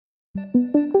You're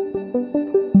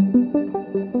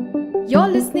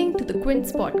listening to the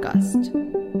Quince podcast.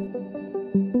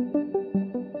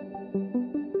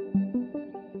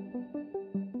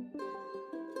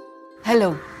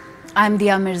 Hello, I'm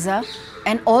Dia Mirza,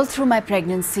 and all through my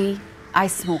pregnancy, I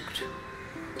smoked.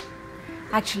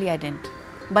 Actually, I didn't,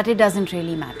 but it doesn't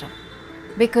really matter.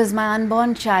 Because my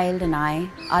unborn child and I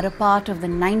are a part of the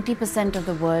 90% of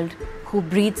the world who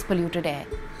breathes polluted air.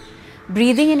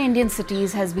 Breathing in Indian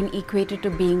cities has been equated to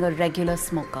being a regular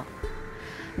smoker.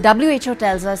 WHO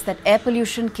tells us that air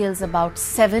pollution kills about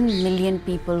 7 million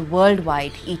people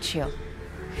worldwide each year.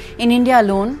 In India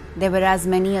alone, there were as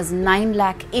many as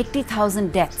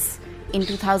 980,000 deaths in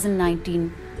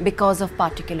 2019 because of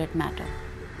particulate matter.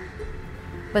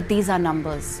 But these are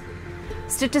numbers.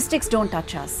 Statistics don't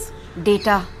touch us.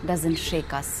 Data doesn't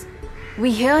shake us.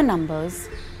 We hear numbers,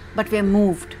 but we're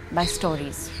moved by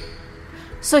stories.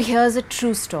 So here's a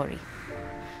true story.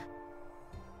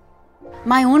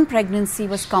 My own pregnancy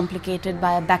was complicated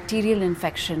by a bacterial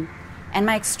infection, and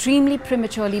my extremely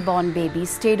prematurely born baby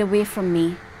stayed away from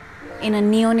me in a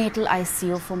neonatal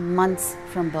ICU for months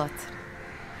from birth.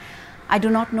 I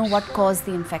do not know what caused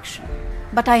the infection,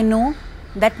 but I know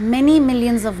that many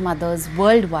millions of mothers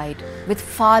worldwide with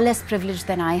far less privilege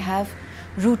than I have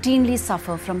routinely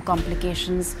suffer from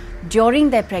complications during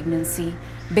their pregnancy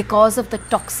because of the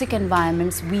toxic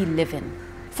environments we live in.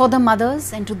 For the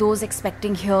mothers and to those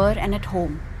expecting here and at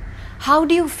home, how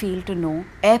do you feel to know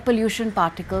air pollution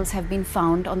particles have been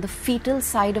found on the fetal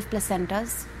side of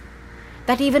placentas?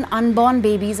 That even unborn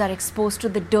babies are exposed to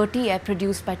the dirty air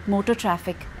produced by motor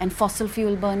traffic and fossil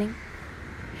fuel burning?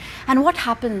 And what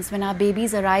happens when our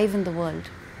babies arrive in the world?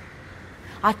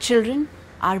 Our children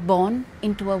are born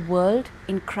into a world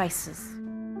in crisis.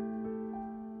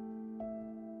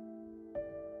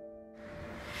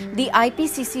 The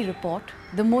IPCC report,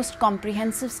 the most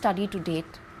comprehensive study to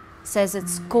date, says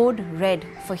it's code red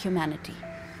for humanity.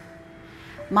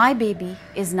 My baby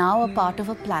is now a part of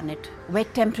a planet where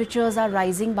temperatures are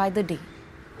rising by the day.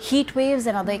 Heat waves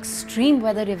and other extreme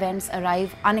weather events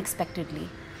arrive unexpectedly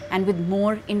and with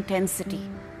more intensity.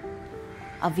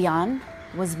 Avian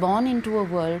was born into a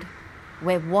world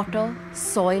where water,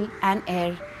 soil, and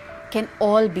air can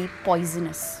all be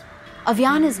poisonous.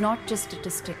 Avian is not just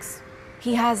statistics.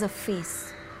 He has a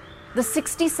face. The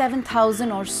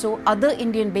 67,000 or so other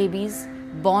Indian babies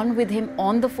born with him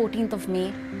on the 14th of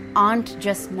May aren't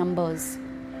just numbers.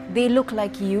 They look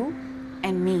like you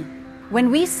and me. When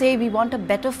we say we want a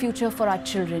better future for our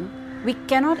children, we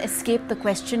cannot escape the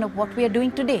question of what we are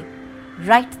doing today,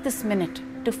 right this minute,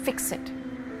 to fix it.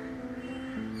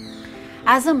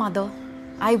 As a mother,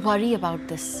 I worry about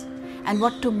this and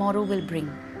what tomorrow will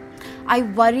bring. I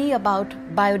worry about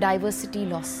biodiversity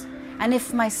loss, and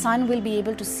if my son will be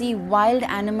able to see wild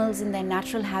animals in their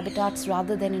natural habitats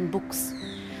rather than in books.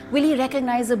 Will he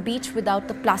recognize a beach without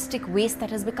the plastic waste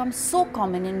that has become so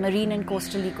common in marine and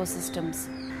coastal ecosystems?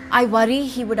 I worry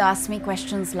he would ask me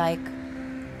questions like,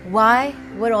 why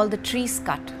were all the trees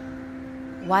cut?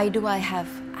 Why do I have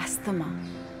asthma?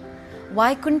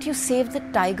 Why couldn't you save the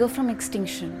tiger from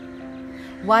extinction?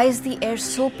 Why is the air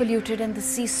so polluted and the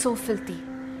sea so filthy?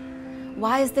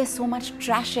 Why is there so much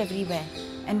trash everywhere?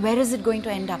 And where is it going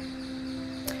to end up?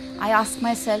 I ask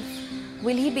myself,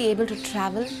 will he be able to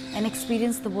travel and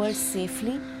experience the world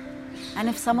safely? And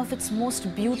if some of its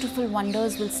most beautiful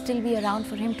wonders will still be around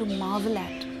for him to marvel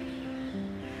at?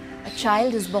 A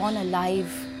child is born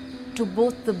alive to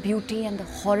both the beauty and the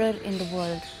horror in the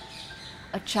world.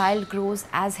 A child grows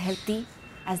as healthy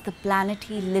as the planet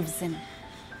he lives in.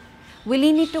 Will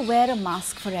he need to wear a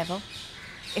mask forever?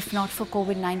 If not for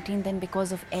COVID-19, then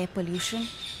because of air pollution?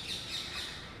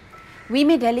 We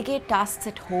may delegate tasks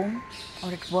at home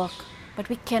or at work, but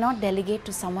we cannot delegate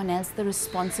to someone else the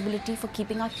responsibility for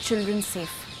keeping our children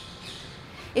safe.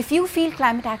 If you feel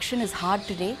climate action is hard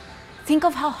today, think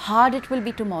of how hard it will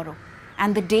be tomorrow,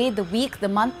 and the day, the week, the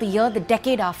month, the year, the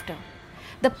decade after.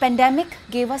 The pandemic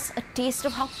gave us a taste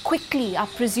of how quickly our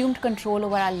presumed control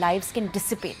over our lives can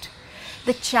dissipate.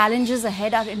 The challenges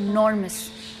ahead are enormous.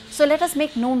 So let us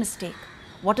make no mistake.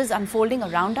 What is unfolding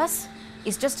around us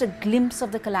is just a glimpse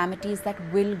of the calamities that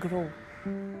will grow.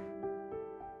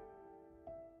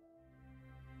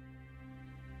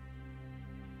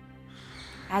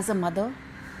 As a mother,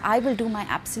 I will do my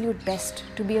absolute best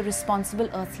to be a responsible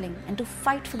earthling and to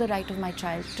fight for the right of my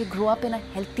child to grow up in a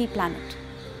healthy planet.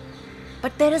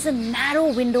 But there is a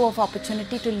narrow window of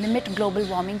opportunity to limit global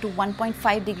warming to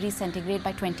 1.5 degrees centigrade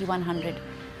by 2100,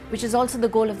 which is also the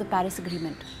goal of the Paris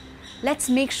Agreement. Let's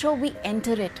make sure we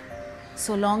enter it,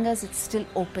 so long as it's still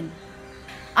open.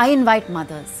 I invite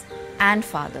mothers, and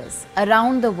fathers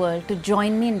around the world to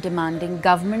join me in demanding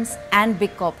governments and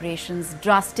big corporations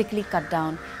drastically cut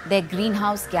down their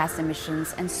greenhouse gas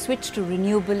emissions and switch to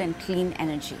renewable and clean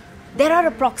energy. There are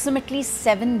approximately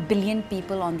 7 billion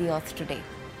people on the earth today.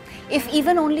 If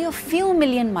even only a few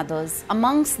million mothers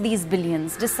amongst these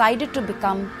billions decided to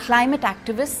become climate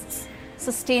activists,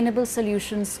 sustainable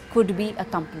solutions could be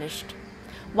accomplished.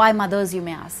 Why mothers, you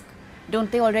may ask?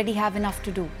 Don't they already have enough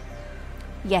to do?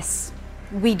 Yes,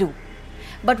 we do.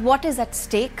 But what is at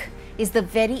stake is the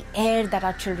very air that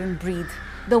our children breathe,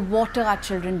 the water our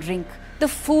children drink, the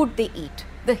food they eat,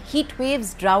 the heat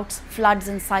waves, droughts, floods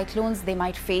and cyclones they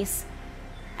might face,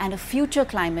 and a future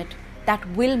climate that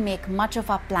will make much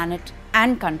of our planet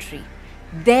and country,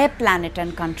 their planet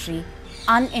and country,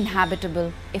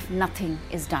 uninhabitable if nothing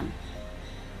is done.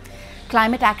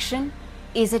 Climate action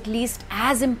is at least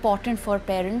as important for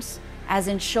parents as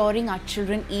ensuring our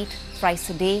children eat thrice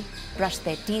a day, brush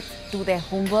their teeth, do their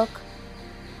homework,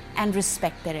 and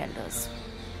respect their elders.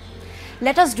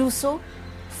 Let us do so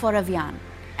for Avian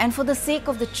and for the sake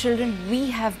of the children we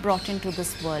have brought into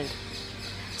this world.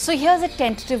 So here's a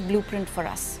tentative blueprint for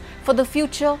us, for the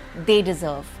future they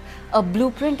deserve. A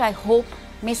blueprint I hope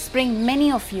may spring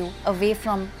many of you away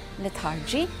from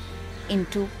lethargy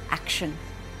into action.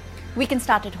 We can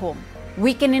start at home.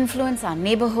 We can influence our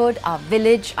neighborhood, our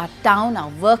village, our town, our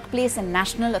workplace and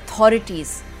national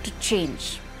authorities to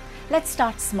change. Let's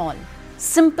start small.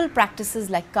 Simple practices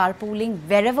like carpooling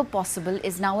wherever possible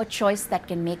is now a choice that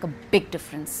can make a big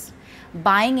difference.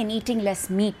 Buying and eating less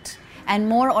meat and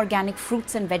more organic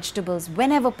fruits and vegetables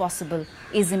whenever possible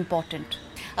is important.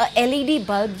 A LED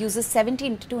bulb uses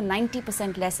 70 to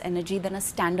 90% less energy than a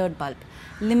standard bulb,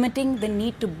 limiting the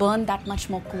need to burn that much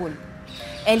more coal.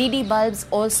 LED bulbs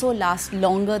also last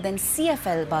longer than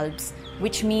CFL bulbs,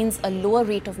 which means a lower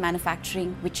rate of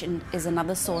manufacturing, which is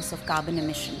another source of carbon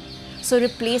emission. So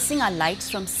replacing our lights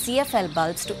from CFL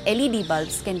bulbs to LED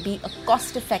bulbs can be a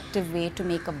cost-effective way to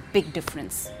make a big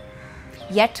difference.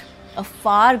 Yet, a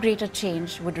far greater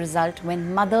change would result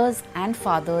when mothers and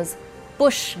fathers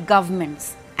push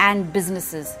governments and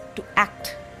businesses to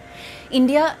act.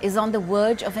 India is on the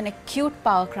verge of an acute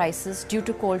power crisis due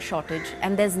to coal shortage,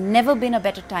 and there's never been a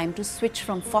better time to switch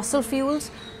from fossil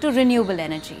fuels to renewable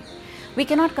energy. We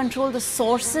cannot control the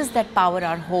sources that power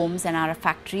our homes and our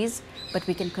factories, but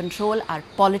we can control our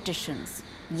politicians.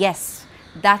 Yes,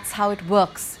 that's how it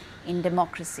works in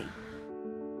democracy.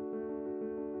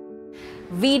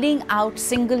 Weeding out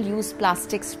single-use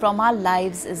plastics from our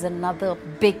lives is another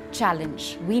big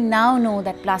challenge. We now know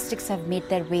that plastics have made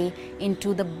their way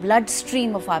into the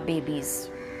bloodstream of our babies.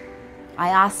 I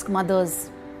ask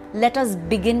mothers, let us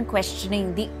begin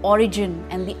questioning the origin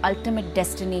and the ultimate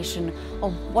destination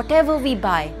of whatever we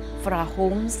buy for our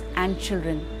homes and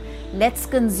children. Let's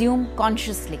consume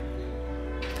consciously.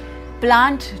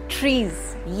 Plant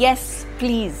trees. Yes,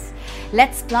 please.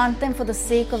 Let's plant them for the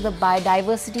sake of the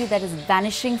biodiversity that is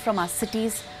vanishing from our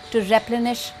cities, to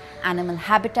replenish animal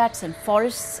habitats and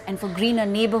forests, and for greener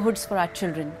neighborhoods for our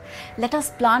children. Let us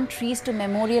plant trees to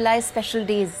memorialize special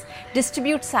days,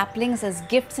 distribute saplings as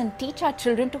gifts, and teach our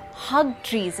children to hug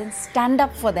trees and stand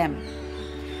up for them.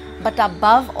 But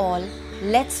above all,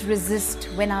 let's resist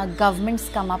when our governments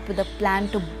come up with a plan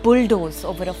to bulldoze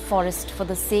over a forest for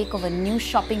the sake of a new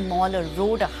shopping mall, a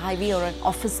road, a highway, or an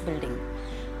office building.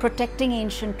 Protecting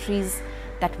ancient trees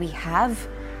that we have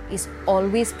is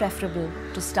always preferable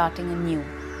to starting anew.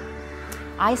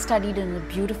 I studied in a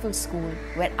beautiful school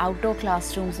where outdoor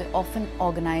classrooms were often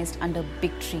organized under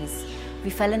big trees.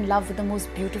 We fell in love with the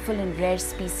most beautiful and rare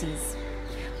species.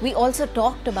 We also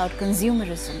talked about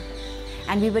consumerism,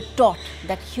 and we were taught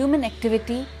that human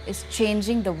activity is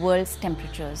changing the world's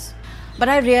temperatures. But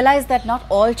I realized that not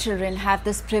all children have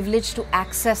this privilege to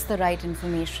access the right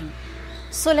information.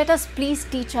 So let us please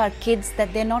teach our kids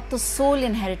that they're not the sole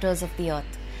inheritors of the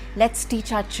earth. Let's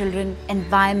teach our children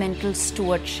environmental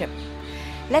stewardship.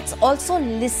 Let's also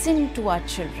listen to our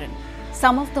children.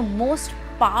 Some of the most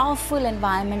powerful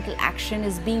environmental action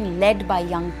is being led by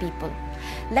young people.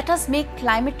 Let us make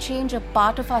climate change a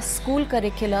part of our school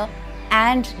curricula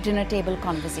and dinner table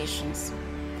conversations.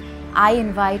 I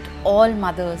invite all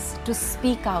mothers to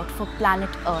speak out for planet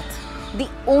Earth, the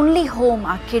only home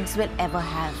our kids will ever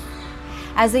have.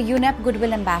 As a UNEP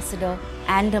Goodwill Ambassador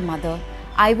and a mother,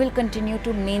 I will continue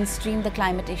to mainstream the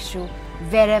climate issue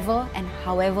wherever and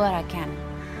however I can.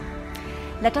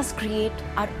 Let us create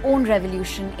our own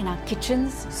revolution in our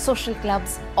kitchens, social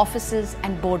clubs, offices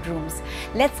and boardrooms.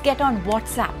 Let's get on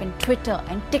WhatsApp and Twitter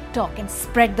and TikTok and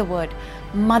spread the word.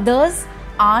 Mothers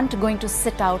aren't going to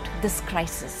sit out this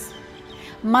crisis.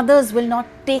 Mothers will not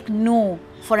take no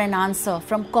for an answer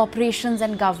from corporations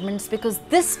and governments, because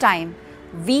this time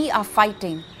we are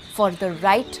fighting for the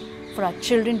right for our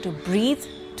children to breathe,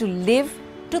 to live,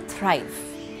 to thrive.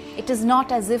 It is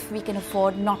not as if we can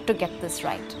afford not to get this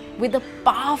right. With a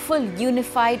powerful,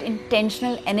 unified,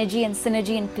 intentional energy and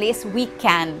synergy in place, we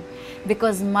can,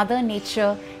 because Mother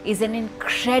Nature is an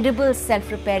incredible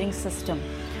self-repairing system.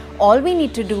 All we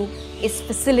need to do is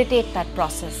facilitate that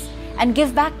process and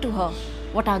give back to her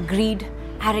what our greed,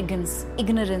 arrogance,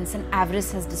 ignorance and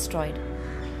avarice has destroyed.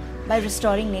 By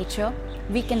restoring nature,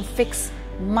 we can fix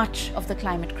much of the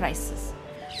climate crisis.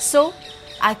 So,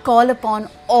 I call upon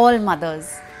all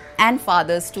mothers and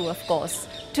fathers too, of course,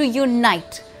 to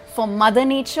unite for Mother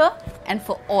Nature and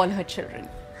for all her children.